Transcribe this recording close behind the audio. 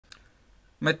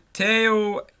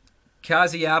Mateo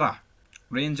Cassierra.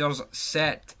 Rangers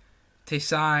set to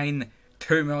sign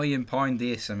 £2 million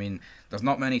ace. I mean, there's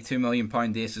not many £2 million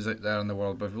aces out there in the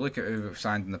world, but if you look at who we've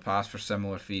signed in the past for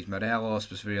similar fees, Morelos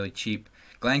was really cheap.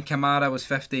 Glenn Kamara was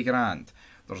 50 grand.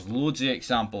 There's loads of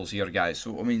examples here, guys.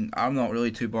 So, I mean, I'm not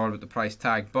really too bored with the price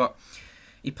tag, but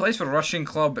he plays for Russian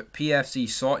club PFC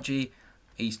Sochi.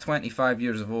 He's 25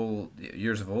 years of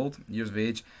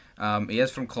age. He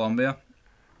is from Colombia.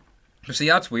 So see,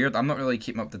 that's weird. I'm not really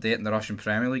keeping up to date in the Russian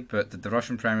Premier League, but did the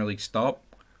Russian Premier League stop?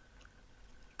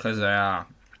 Because the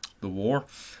war?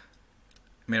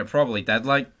 I mean, it probably did,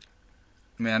 like.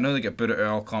 I mean, I know they get booted out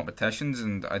of all competitions,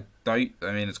 and I doubt,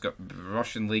 I mean, the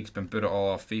Russian league's been booted all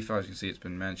off FIFA. As you can see, it's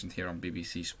been mentioned here on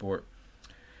BBC Sport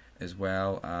as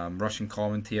well. Russian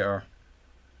commentator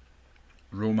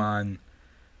Roman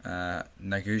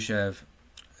Nagushev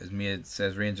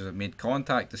says Rangers have made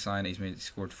contact to sign. He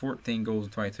scored 14 goals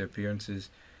in 22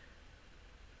 appearances.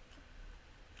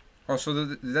 Also,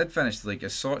 they did finish the league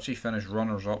as Sochi finished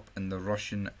runners-up in the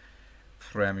Russian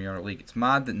Premier League. It's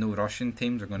mad that no Russian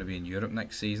teams are going to be in Europe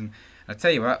next season. And I tell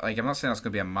you what, like, I'm not saying that's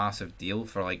going to be a massive deal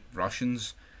for like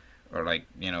Russians, or like,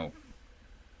 you know,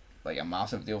 like a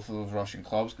massive deal for those Russian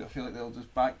clubs. I feel like they'll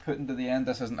just back put into the end.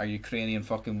 This isn't a Ukrainian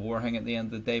fucking war thing at the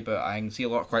end of the day, but I can see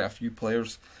quite a few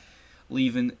players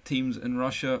leaving teams in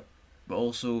Russia. But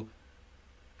also,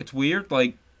 it's weird,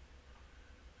 like,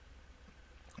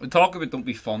 we talk about don't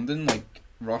be funding like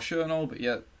Russia and all, but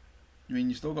yet, I mean,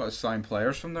 you still got to sign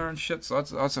players from there and shit. So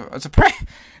it's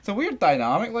a weird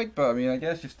dynamic, like. But I mean, I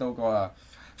guess you still got to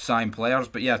sign players.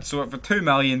 But yeah, so for $2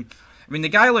 million, I mean, the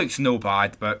guy looks no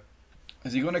bad, but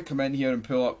is he going to come in here and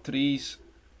pull up threes?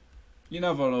 You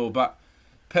never know. But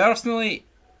personally,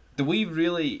 do we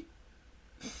really?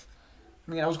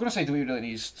 I mean, I was going to say, do we really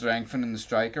need strengthening in the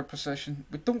striker position?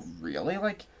 We don't really,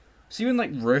 like. See, when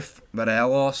like Roof,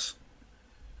 Morelos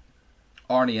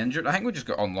aren't injured, I think we just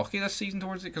got unlucky this season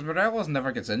towards it, because Morelos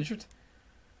never gets injured.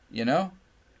 You know?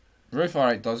 Roof,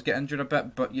 alright, does get injured a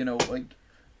bit, but, you know, like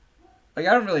I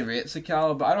don't really rate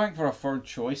Sakala, but I don't think for a third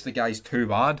choice the guy's too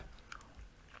bad.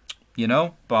 You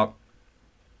know? But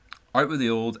out with the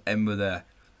old, in with the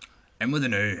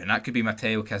new, and that could be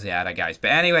Mateo Cassierra, guys.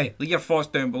 But anyway, leave your thoughts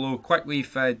down below. Quick wee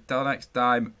fed. Till next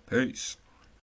time, peace.